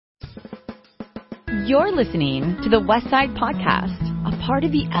You're listening to the Westside Podcast, a part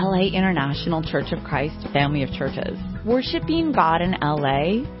of the LA International Church of Christ family of churches, worshiping God in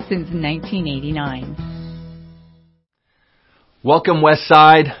LA since 1989. Welcome,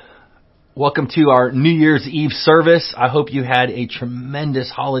 Westside. Welcome to our New Year's Eve service. I hope you had a tremendous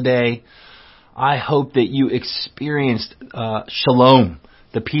holiday. I hope that you experienced Shalom,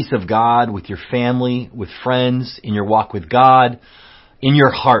 the peace of God with your family, with friends, in your walk with God, in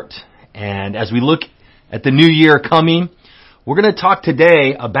your heart. And as we look at the new year coming, we're going to talk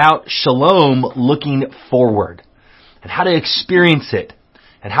today about Shalom looking forward and how to experience it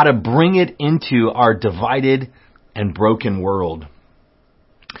and how to bring it into our divided and broken world.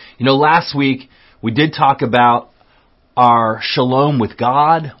 You know, last week we did talk about our Shalom with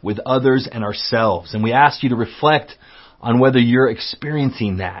God, with others, and ourselves. And we asked you to reflect on whether you're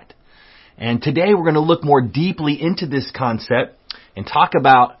experiencing that. And today we're going to look more deeply into this concept and talk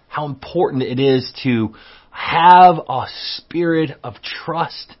about how important it is to have a spirit of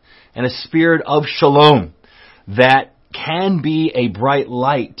trust and a spirit of shalom that can be a bright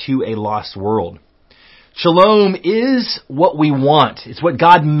light to a lost world. Shalom is what we want. It's what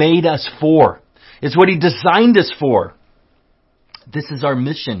God made us for. It's what He designed us for. This is our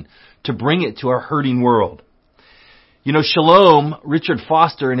mission, to bring it to our hurting world. You know, Shalom, Richard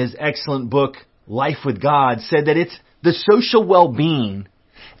Foster in his excellent book, Life with God, said that it's the social well-being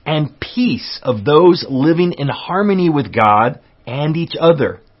and peace of those living in harmony with God and each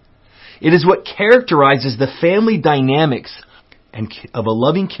other. It is what characterizes the family dynamics and of a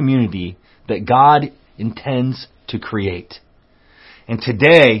loving community that God intends to create. And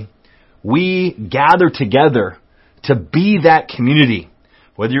today, we gather together to be that community.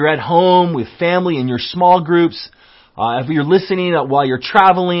 Whether you're at home with family in your small groups, if you're listening while you're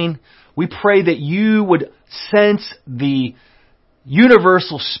traveling, we pray that you would sense the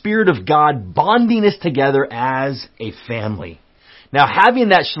universal Spirit of God bonding us together as a family. Now, having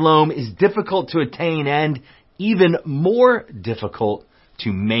that shalom is difficult to attain and even more difficult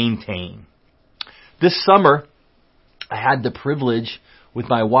to maintain. This summer, I had the privilege with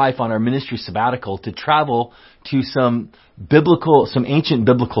my wife on our ministry sabbatical to travel to some ancient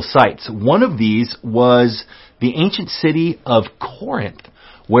biblical sites. One of these was the ancient city of Corinth,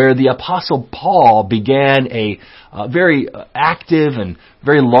 where the Apostle Paul began a very active and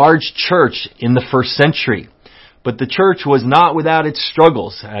very large church in the first century. But the church was not without its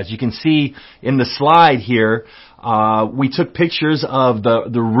struggles. As you can see in the slide here, we took pictures of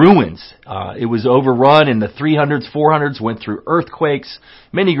the ruins. It was overrun in the 300s, 400s, went through earthquakes,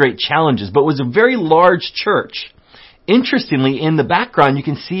 many great challenges, but was a very large church. Interestingly, in the background, you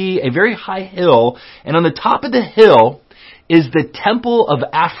can see a very high hill, and on the top of the hill is the temple of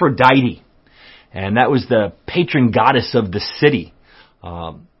Aphrodite. And that was the patron goddess of the city.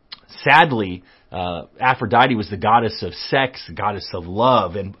 Sadly, Aphrodite was the goddess of sex, the goddess of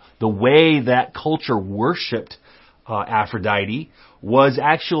love, and the way that culture worshipped Aphrodite was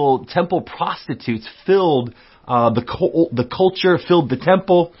actual temple prostitutes filled the culture, filled the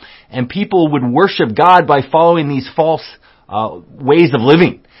temple, and people would worship God by following these false ways of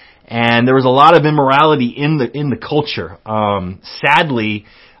living. And there was a lot of immorality in the culture. Sadly,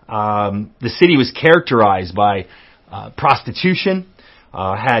 the city was characterized by prostitution,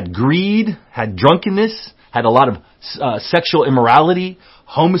 had greed, had drunkenness, had a lot of sexual immorality,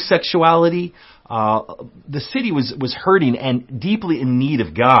 homosexuality. The city was hurting and deeply in need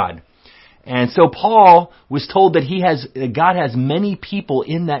of God. And so Paul was told that God has many people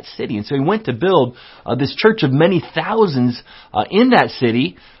in that city. And so he went to build this church of many thousands in that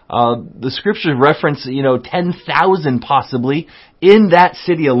city. The scriptures reference, 10,000 possibly in that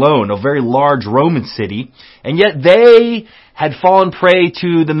city alone, a very large Roman city. And yet they had fallen prey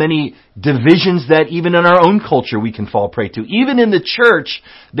to the many divisions that even in our own culture we can fall prey to. Even in the church,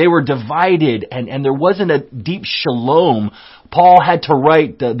 they were divided and there wasn't a deep shalom. Paul had to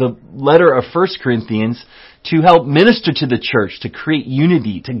write the letter of 1 Corinthians to help minister to the church, to create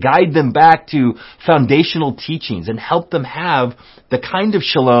unity, to guide them back to foundational teachings and help them have the kind of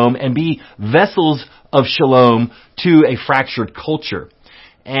shalom and be vessels of shalom to a fractured culture.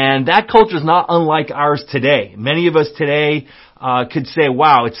 And that culture is not unlike ours today. Many of us today could say,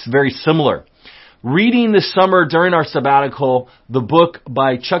 wow, it's very similar. Reading this summer during our sabbatical, the book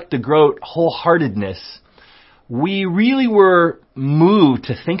by Chuck DeGroat, Wholeheartedness, we really were moved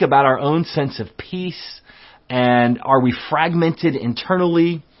to think about our own sense of peace and are we fragmented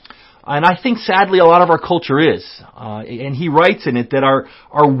internally? And I think sadly a lot of our culture is. And he writes in it that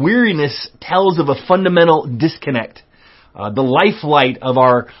our weariness tells of a fundamental disconnect. The lifelight of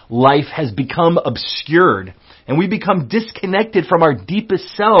our life has become obscured, and we become disconnected from our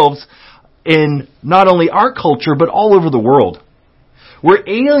deepest selves in not only our culture, but all over the world. We're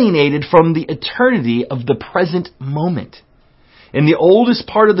alienated from the eternity of the present moment. In the oldest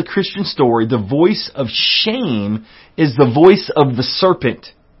part of the Christian story, the voice of shame is the voice of the serpent,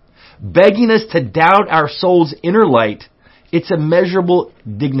 begging us to doubt our soul's inner light, its immeasurable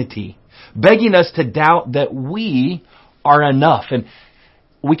dignity, begging us to doubt that we are enough. And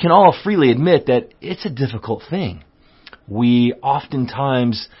we can all freely admit that it's a difficult thing. We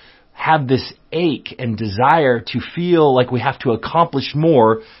oftentimes have this ache and desire to feel like we have to accomplish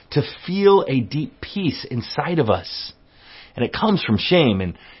more, to feel a deep peace inside of us. And it comes from shame.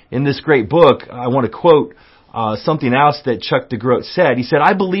 And in this great book, I want to quote something else that Chuck DeGroat said. He said,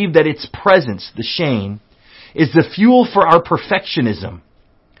 "I believe that its presence, the shame, is the fuel for our perfectionism,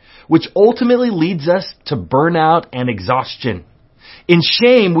 which ultimately leads us to burnout and exhaustion. In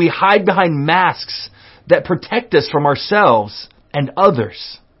shame, we hide behind masks that protect us from ourselves and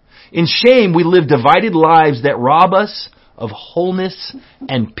others. In shame, we live divided lives that rob us of wholeness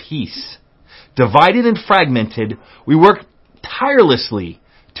and peace. Divided and fragmented, we work tirelessly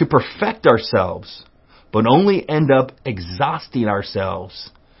to perfect ourselves, but only end up exhausting ourselves.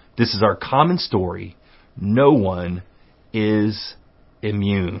 This is our common story. No one is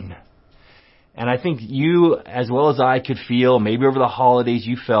immune." And I think you, as well as I, could feel, maybe over the holidays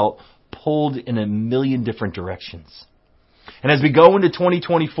you felt, pulled in a million different directions. And as we go into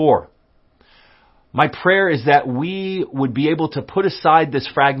 2024, my prayer is that we would be able to put aside this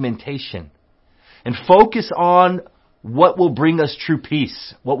fragmentation and focus on what will bring us true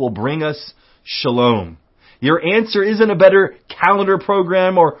peace, what will bring us shalom. Your answer isn't a better calendar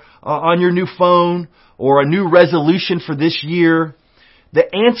program or on your new phone or a new resolution for this year.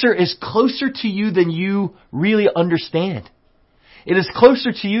 The answer is closer to you than you really understand. It is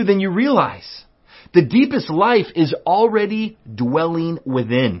closer to you than you realize. The deepest life is already dwelling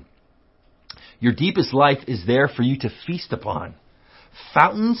within. Your deepest life is there for you to feast upon.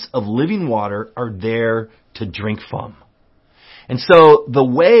 Fountains of living water are there to drink from. And so the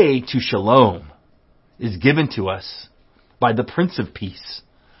way to shalom is given to us by the Prince of Peace,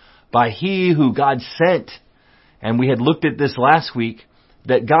 by He who God sent. And we had looked at this last week,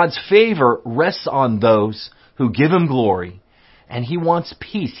 that God's favor rests on those who give Him glory. And He wants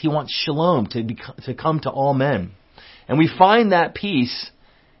peace. He wants shalom to come to all men. And we find that peace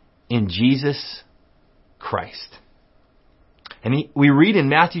in Jesus Christ. And we read in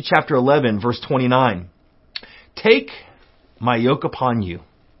Matthew chapter 11, verse 29, "Take my yoke upon you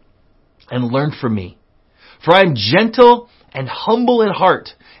and learn from me, for I am gentle and humble in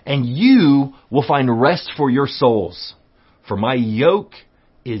heart, and you will find rest for your souls. For my yoke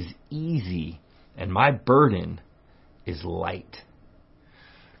is easy and my burden is light."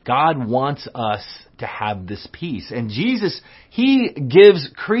 God wants us to have this peace. And Jesus, He gives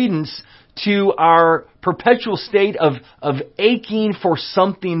credence to our perpetual state of aching for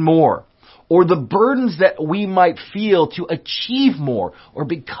something more, or the burdens that we might feel to achieve more, or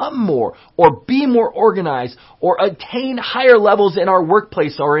become more, or be more organized, or attain higher levels in our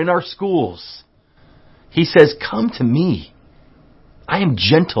workplace or in our schools. He says, "Come to me. I am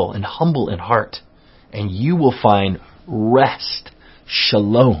gentle and humble in heart, and you will find rest,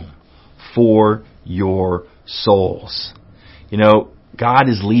 shalom, for your souls." You know, God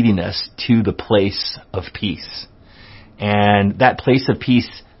is leading us to the place of peace. And that place of peace,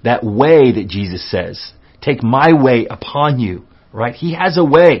 that way that Jesus says, "Take my way upon you," right? He has a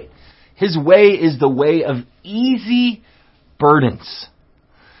way. His way is the way of easy burdens.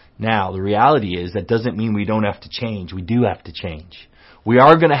 Now, the reality is that doesn't mean we don't have to change. We do have to change. We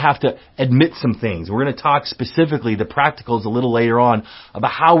are going to have to admit some things. We're going to talk specifically, the practicals, a little later on about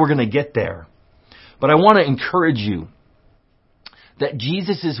how we're going to get there. But I want to encourage you that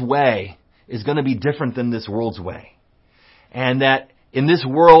Jesus' way is going to be different than this world's way. And that in this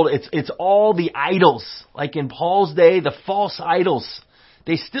world, it's all the idols. Like in Paul's day, the false idols,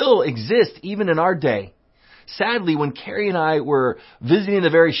 they still exist even in our day. Sadly, when Carrie and I were visiting the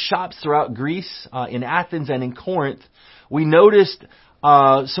various shops throughout Greece, in Athens and in Corinth, we noticed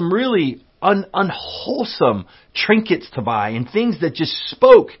some really unwholesome trinkets to buy and things that just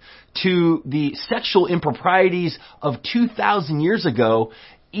spoke to the sexual improprieties of 2,000 years ago,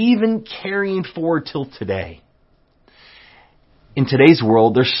 even carrying forward till today. In today's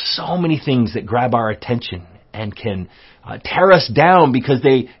world, there's so many things that grab our attention and can tear us down because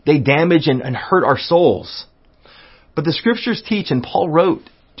they damage and hurt our souls. But the Scriptures teach, and Paul wrote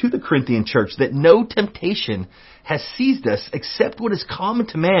to the Corinthian church, that no temptation has seized us except what is common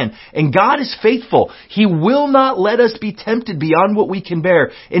to man. And God is faithful. He will not let us be tempted beyond what we can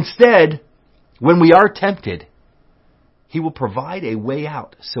bear. Instead, when we are tempted, He will provide a way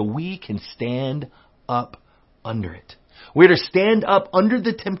out so we can stand up under it. We're to stand up under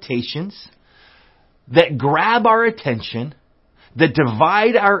the temptations that grab our attention, that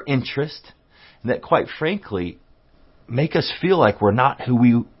divide our interest, and that, quite frankly, make us feel like we're not who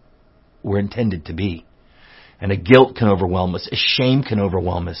we were intended to be. And a guilt can overwhelm us. A shame can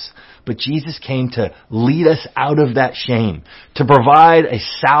overwhelm us. But Jesus came to lead us out of that shame, to provide a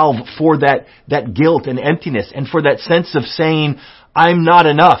salve for that guilt and emptiness, and for that sense of saying, I'm not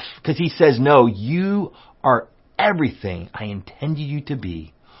enough. Because He says, no, you are everything I intended you to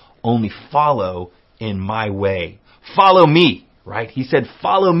be. Only follow in my way. Follow me, right? He said,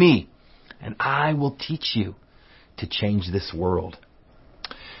 follow me, and I will teach you to change this world.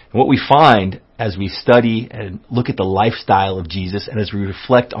 And what we find as we study and look at the lifestyle of Jesus and as we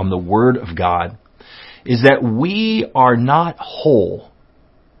reflect on the Word of God is that we are not whole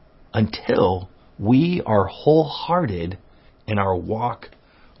until we are wholehearted in our walk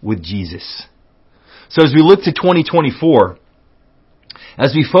with Jesus. So as we look to 2024,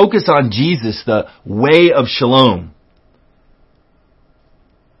 as we focus on Jesus, the way of Shalom,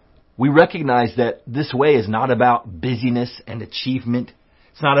 we recognize that this way is not about busyness and achievement.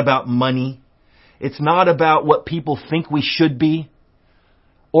 It's not about money. It's not about what people think we should be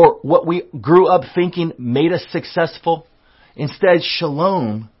or what we grew up thinking made us successful. Instead,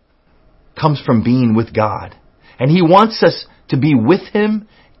 Shalom comes from being with God. And He wants us to be with Him,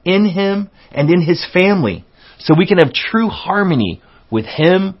 and in His family, so we can have true harmony with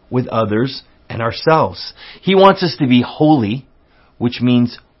Him, with others, and ourselves. He wants us to be holy, which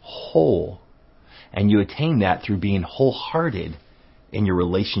means whole. And you attain that through being wholehearted in your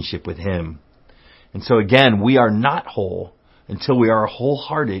relationship with Him. And so again, we are not whole until we are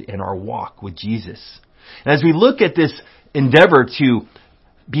wholehearted in our walk with Jesus. And as we look at this endeavor to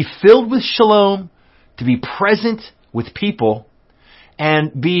be filled with Shalom, to be present with people,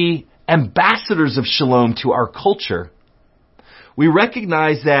 and be ambassadors of Shalom to our culture, we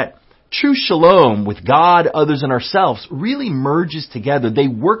recognize that true Shalom with God, others, and ourselves really merges together. They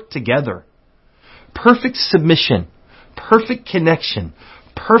work together. Perfect submission, perfect connection,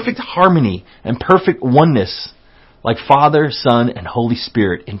 perfect harmony, and perfect oneness, like Father, Son, and Holy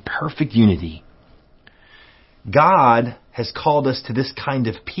Spirit in perfect unity. God has called us to this kind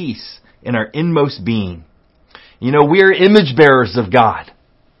of peace in our inmost being. You know, we are image bearers of God.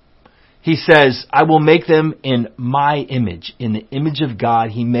 He says, I will make them in my image. In the image of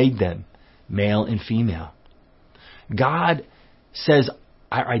God, He made them, male and female. God says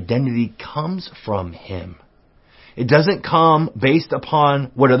our identity comes from Him. It doesn't come based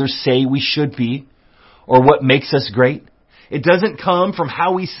upon what others say we should be or what makes us great. It doesn't come from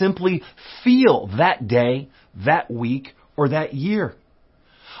how we simply feel that day, that week, or that year.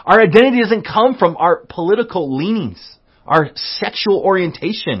 Our identity doesn't come from our political leanings, our sexual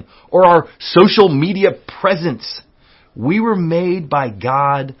orientation, or our social media presence. We were made by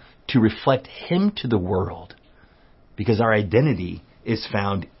God to reflect Him to the world because our identity is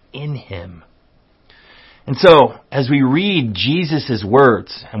found in Him. And so, as we read Jesus'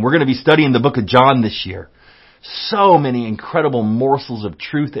 words, and we're going to be studying the book of John this year, so many incredible morsels of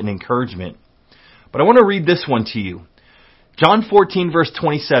truth and encouragement. But I want to read this one to you. John 14, verse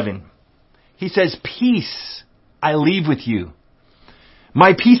 27. He says, peace I leave with you.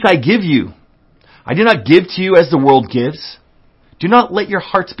 My peace I give you. I do not give to you as the world gives. Do not let your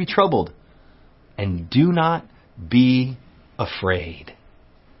hearts be troubled. And do not be afraid.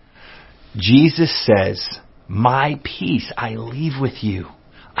 Jesus says, my peace I leave with you.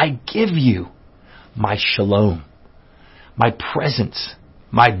 I give you my shalom, my presence,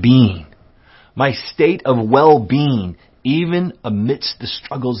 my being, my state of well-being, even amidst the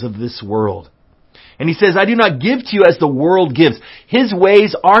struggles of this world. And He says, I do not give to you as the world gives. His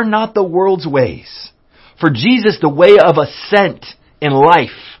ways are not the world's ways. For Jesus, the way of ascent in life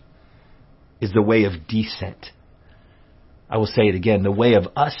is the way of descent. I will say it again. The way of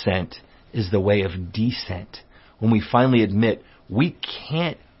ascent is the way of descent. When we finally admit we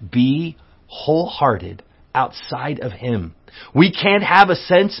can't be wholehearted outside of Him. We can't have a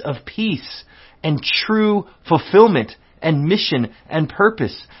sense of peace and true fulfillment and mission and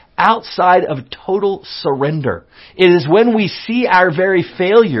purpose outside of total surrender. It is when we see our very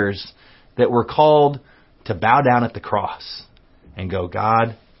failures that we're called to bow down at the cross and go,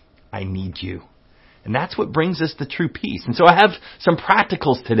 God, I need you. And that's what brings us the true peace. And so I have some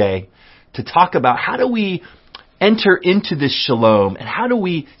practicals today to talk about how do we enter into this shalom and how do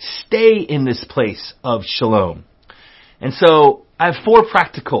we stay in this place of shalom. And so I have 4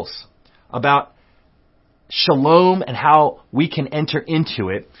 practicals about shalom and how we can enter into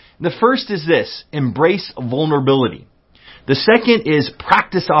it. The first is this: embrace vulnerability. The second is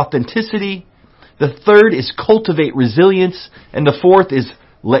practice authenticity. The third is cultivate resilience. And the fourth is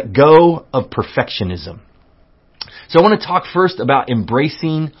let go of perfectionism. So I want to talk first about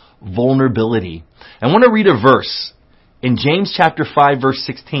embracing vulnerability. I want to read a verse in James chapter 5, verse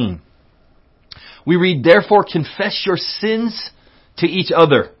 16. We read, "Therefore confess your sins to each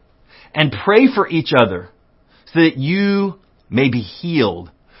other and pray for each other so that you may be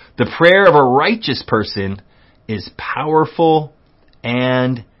healed. The prayer of a righteous person is powerful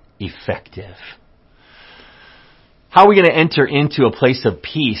and effective." How are we going to enter into a place of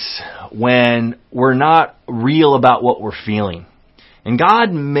peace when we're not real about what we're feeling? And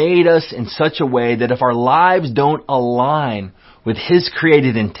God made us in such a way that if our lives don't align with His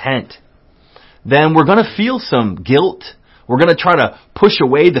created intent, then we're going to feel some guilt. We're going to try to push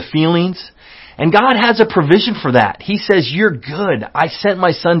away the feelings. And God has a provision for that. He says, "You're good. I sent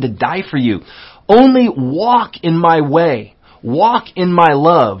my Son to die for you. Only walk in my way. Walk in my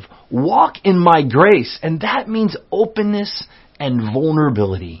love. Walk in my grace." And that means openness and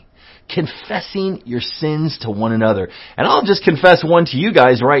vulnerability. Confessing your sins to one another. And I'll just confess one to you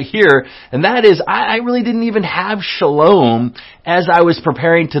guys right here. And that is, I really didn't even have shalom as I was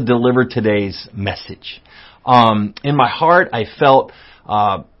preparing to deliver today's message. In my heart, I felt,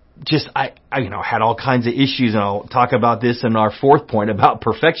 I had all kinds of issues, and I'll talk about this in our fourth point about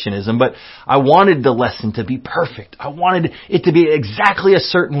perfectionism, but I wanted the lesson to be perfect. I wanted it to be exactly a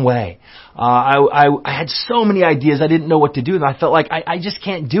certain way. I had so many ideas, I didn't know what to do, and I felt like I just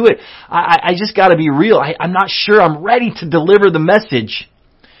can't do it. I just gotta be real. I'm not sure I'm ready to deliver the message.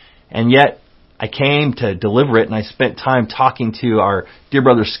 And yet, I came to deliver it, and I spent time talking to our dear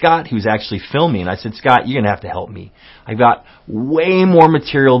brother Scott, who's actually filming. I said, "Scott, you're going to have to help me. I've got way more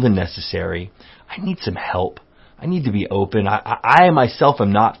material than necessary. I need some help. I need to be open. I myself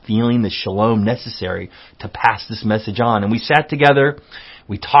am not feeling the shalom necessary to pass this message on." And we sat together.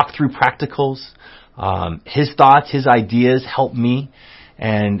 We talked through practicals. His thoughts, his ideas helped me.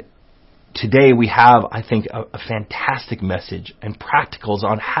 And today we have, I think, a fantastic message and practicals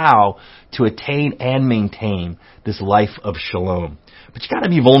on how to attain and maintain this life of shalom. But you got to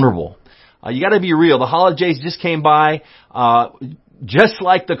be vulnerable. You got to be real. The holidays just came by. Just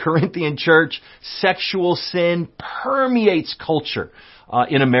like the Corinthian church, sexual sin permeates culture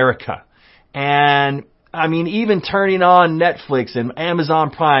in America. And I mean, even turning on Netflix and Amazon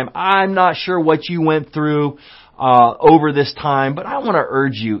Prime, I'm not sure what you went through over this time, but I want to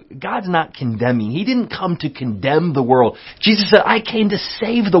urge you, God's not condemning. He didn't come to condemn the world. Jesus said, "I came to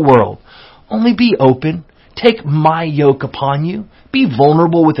save the world." Only be open. Take my yoke upon you. Be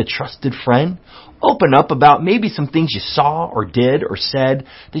vulnerable with a trusted friend. Open up about maybe some things you saw or did or said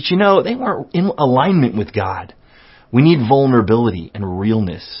that they weren't in alignment with God. We need vulnerability and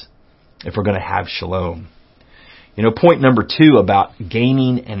realness if we're going to have shalom. Point number 2 about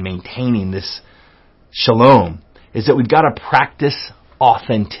gaining and maintaining this shalom is that we've got to practice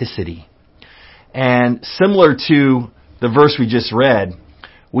authenticity. And similar to the verse we just read,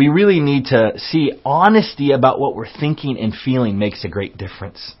 we really need to see honesty about what we're thinking and feeling makes a great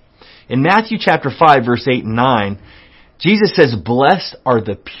difference. In Matthew chapter 5, verse 8 and 9, Jesus says, "Blessed are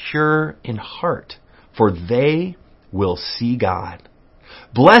the pure in heart, for they will see God.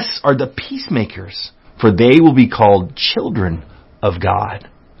 Blessed are the peacemakers, for they will be called children of God."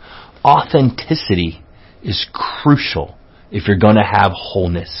 Authenticity is crucial if you're going to have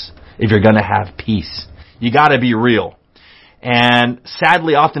wholeness, if you're going to have peace. You got to be real. And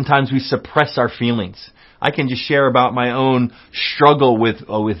sadly, oftentimes we suppress our feelings. I can just share about my own struggle with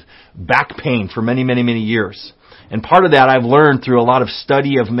back pain for many, many, many years. And part of that I've learned through a lot of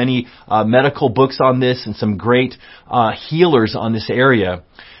study of many medical books on this and some great healers on this area,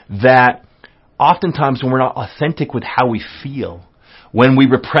 that oftentimes when we're not authentic with how we feel, when we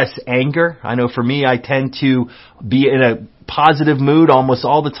repress anger, I know for me, I tend to be in a positive mood almost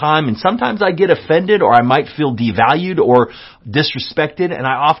all the time, and sometimes I get offended or I might feel devalued or disrespected, and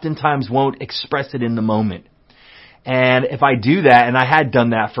I oftentimes won't express it in the moment. And if I do that, and I had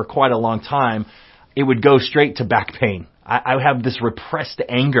done that for quite a long time, it would go straight to back pain. I would have this repressed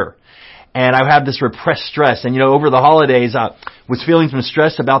anger. And I have this repressed stress. And over the holidays, was feeling some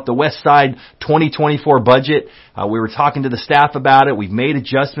stress about the West Side 2024 budget. We were talking to the staff about it. We've made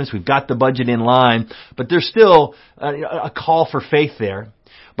adjustments. We've got the budget in line. But there's still a call for faith there.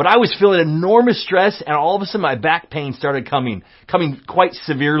 But I was feeling enormous stress, and all of a sudden my back pain started coming quite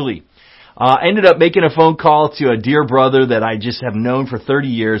severely. I ended up making a phone call to a dear brother that I just have known for 30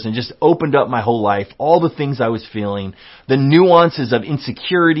 years and just opened up my whole life, all the things I was feeling, the nuances of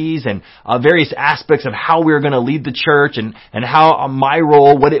insecurities and various aspects of how we were going to lead the church and how my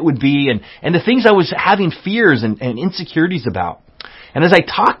role, what it would be, and the things I was having fears and insecurities about. And as I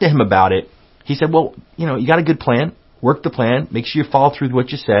talked to him about it, he said, well, you got a good plan. Work the plan. Make sure you follow through with what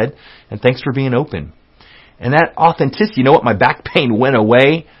you said. And thanks for being open. And that authenticity, my back pain went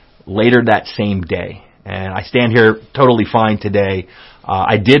away later that same day. And I stand here totally fine today.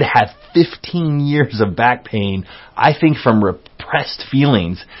 I did have 15 years of back pain, I think from repressed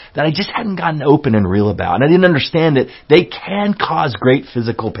feelings that I just hadn't gotten open and real about. And I didn't understand that they can cause great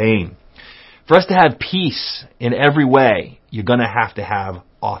physical pain. For us to have peace in every way, you're going to have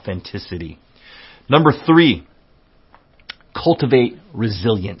authenticity. Number 3, cultivate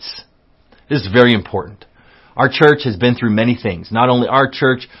resilience. This is very important. Our church has been through many things. Not only our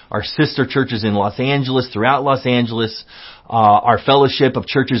church, our sister churches in Los Angeles, throughout Los Angeles, our fellowship of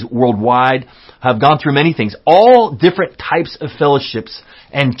churches worldwide have gone through many things. All different types of fellowships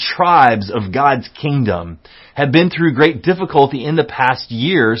and tribes of God's kingdom have been through great difficulty in the past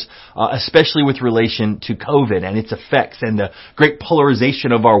years, especially with relation to COVID and its effects and the great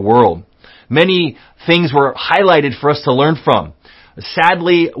polarization of our world. Many things were highlighted for us to learn from.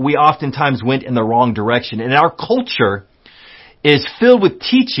 Sadly, we oftentimes went in the wrong direction. And our culture is filled with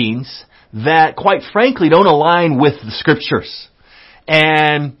teachings that, quite frankly, don't align with the Scriptures.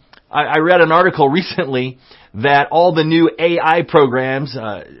 And I read an article recently that all the new AI programs,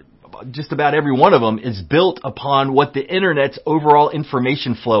 just about every one of them, is built upon what the Internet's overall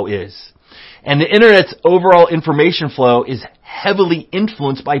information flow is. And the Internet's overall information flow is heavily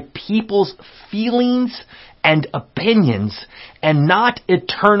influenced by people's feelings and opinions and not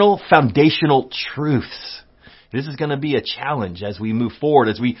eternal foundational truths. This is going to be a challenge as we move forward,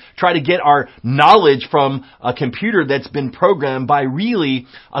 as we try to get our knowledge from a computer that's been programmed by really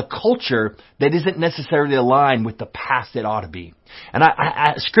a culture that isn't necessarily aligned with the past it ought to be. And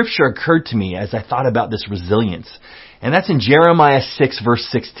Scripture occurred to me as I thought about this resilience. And that's in Jeremiah 6 verse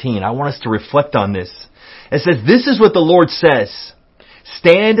 16. I want us to reflect on this. It says, this is what the Lord says.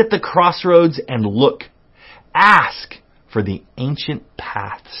 Stand at the crossroads and look. Ask for the ancient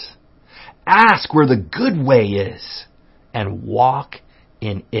paths. Ask where the good way is and walk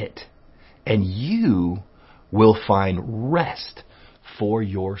in it. And you will find rest for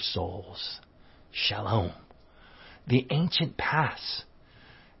your souls. Shalom. The ancient paths.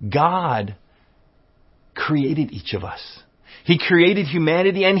 God created each of us. He created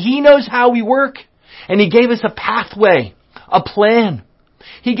humanity and He knows how we work. And He gave us a pathway, a plan.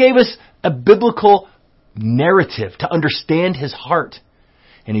 He gave us a biblical narrative to understand His heart.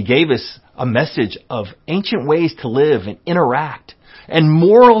 And He gave us a message of ancient ways to live and interact and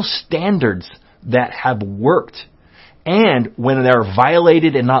moral standards that have worked. And when they're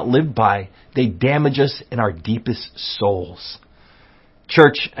violated and not lived by, they damage us in our deepest souls.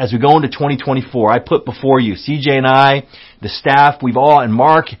 Church, as we go into 2024, I put before you, CJ and I, the staff, and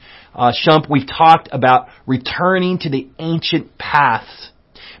Mark Shump, we've talked about returning to the ancient paths,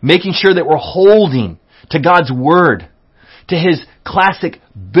 making sure that we're holding to God's Word, to His classic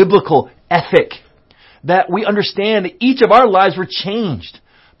biblical ethic, that we understand that each of our lives were changed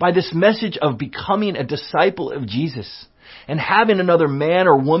by this message of becoming a disciple of Jesus and having another man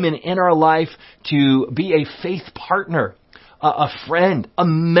or woman in our life to be a faith partner, a friend, a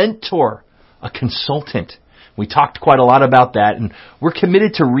mentor, a consultant. We talked quite a lot about that, and we're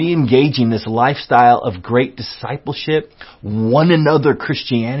committed to re-engaging this lifestyle of great discipleship, one another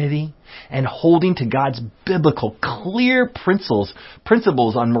Christianity, and holding to God's biblical, clear principles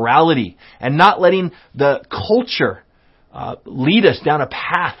on morality, and not letting the culture lead us down a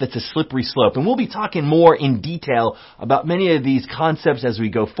path that's a slippery slope. And we'll be talking more in detail about many of these concepts as we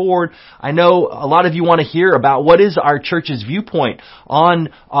go forward. I know a lot of you want to hear about what is our church's viewpoint on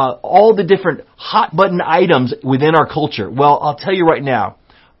all the different hot button items within our culture. Well, I'll tell you right now,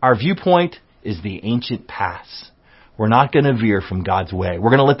 our viewpoint is the ancient paths. We're not going to veer from God's way. We're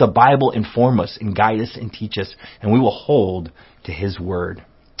going to let the Bible inform us and guide us and teach us, and we will hold to His Word.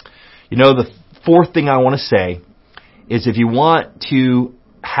 You know, the fourth thing I want to say is if you want to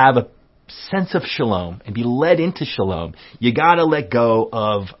have a sense of shalom and be led into shalom, you got to let go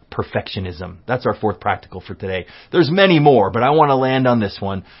of perfectionism. That's our fourth practical for today. There's many more, but I want to land on this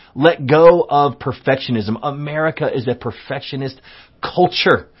one. Let go of perfectionism. America is a perfectionist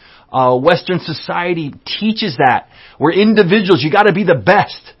culture. Western society teaches that. We're individuals. You got to be the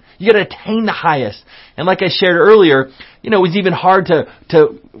best. You got to attain the highest. And like I shared earlier, it was even hard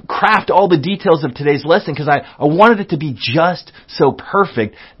to craft all the details of today's lesson because I wanted it to be just so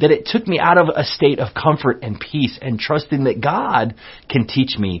perfect that it took me out of a state of comfort and peace and trusting that God can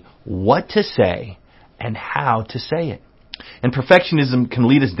teach me what to say and how to say it. And perfectionism can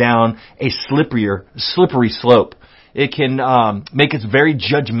lead us down a slippery slope. It can make us very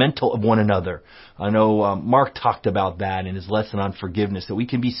judgmental of one another. I know Mark talked about that in his lesson on forgiveness, that we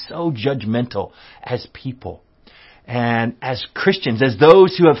can be so judgmental as people. And as Christians, as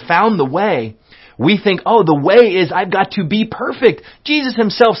those who have found the way, we think, the way is I've got to be perfect. Jesus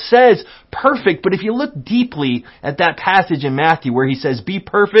himself says perfect, but if you look deeply at that passage in Matthew where he says be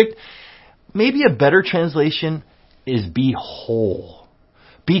perfect, maybe a better translation is be whole.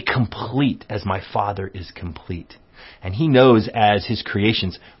 Be complete as my Father is complete. And he knows as his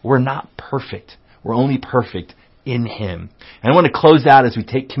creations, we're not perfect. We're only perfect in him. And I want to close out as we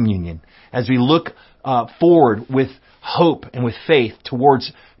take communion, as we look forward with hope and with faith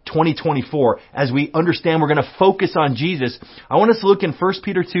towards 2024, as we understand we're going to focus on Jesus. I want us to look in 1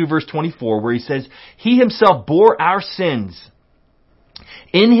 Peter 2 verse 24 where he says, he himself bore our sins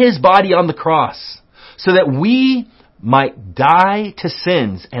in his body on the cross so that we might die to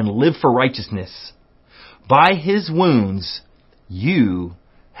sins and live for righteousness. By his wounds you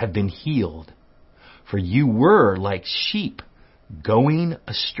have been healed, for you were like sheep going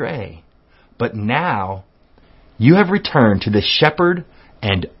astray. But now you have returned to the shepherd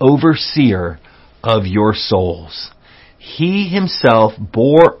and overseer of your souls. He himself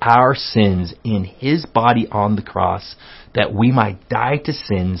bore our sins in his body on the cross that we might die to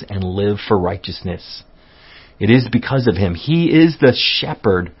sins and live for righteousness. It is because of him. He is the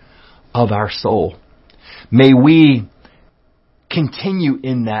shepherd of our soul. May we continue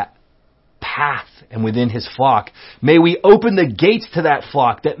in that path and within his flock. May we open the gates to that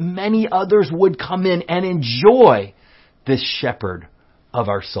flock that many others would come in and enjoy this shepherd of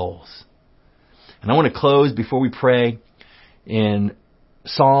our souls. And I want to close before we pray in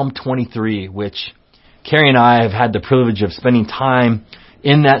Psalm 23, which Carrie and I have had the privilege of spending time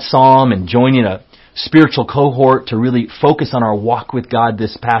in that psalm and joining a spiritual cohort to really focus on our walk with God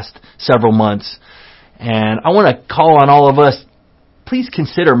this past several months. And I want to call on all of us, please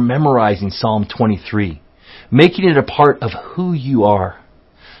consider memorizing Psalm 23, making it a part of who you are.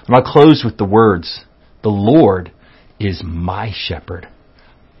 And I'll close with the words, the Lord is my shepherd.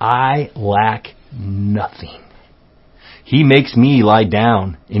 I lack nothing. He makes me lie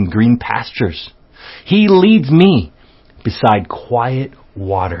down in green pastures. He leads me beside quiet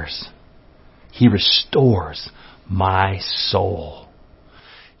waters. He restores my soul.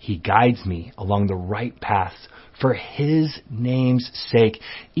 He guides me along the right paths for his name's sake.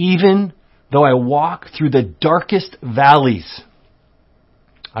 Even though I walk through the darkest valleys,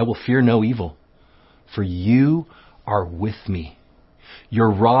 I will fear no evil, for you are with me.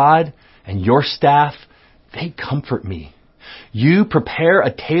 Your rod and your staff, they comfort me. You prepare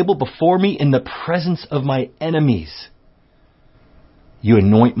a table before me in the presence of my enemies. You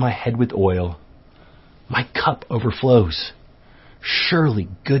anoint my head with oil. My cup overflows. Surely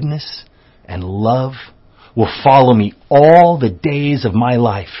goodness and love will follow me all the days of my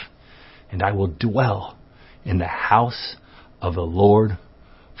life, and I will dwell in the house of the Lord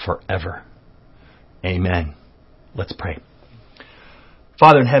forever. Amen. Let's pray.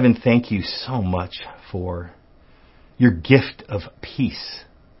 Father in heaven, thank you so much for your gift of peace,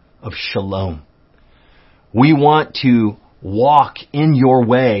 of shalom. We want to walk in your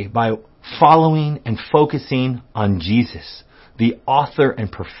way by following and focusing on Jesus, the author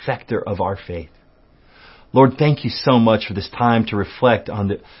and perfecter of our faith. Lord, thank you so much for this time to reflect on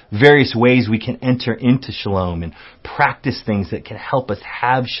the various ways we can enter into shalom and practice things that can help us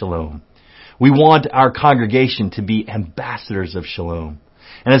have shalom. We want our congregation to be ambassadors of shalom.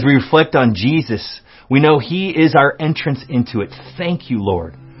 And as we reflect on Jesus, we know he is our entrance into it. Thank you,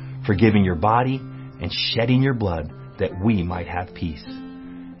 Lord, for giving your body and shedding your blood that we might have peace.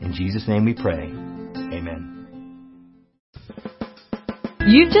 In Jesus' name we pray. Amen.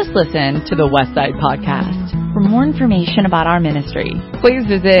 You've just listened to the Westside Podcast. For more information about our ministry, please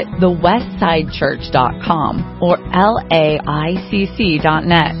visit thewestsidechurch.com or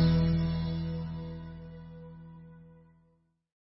laicc.net.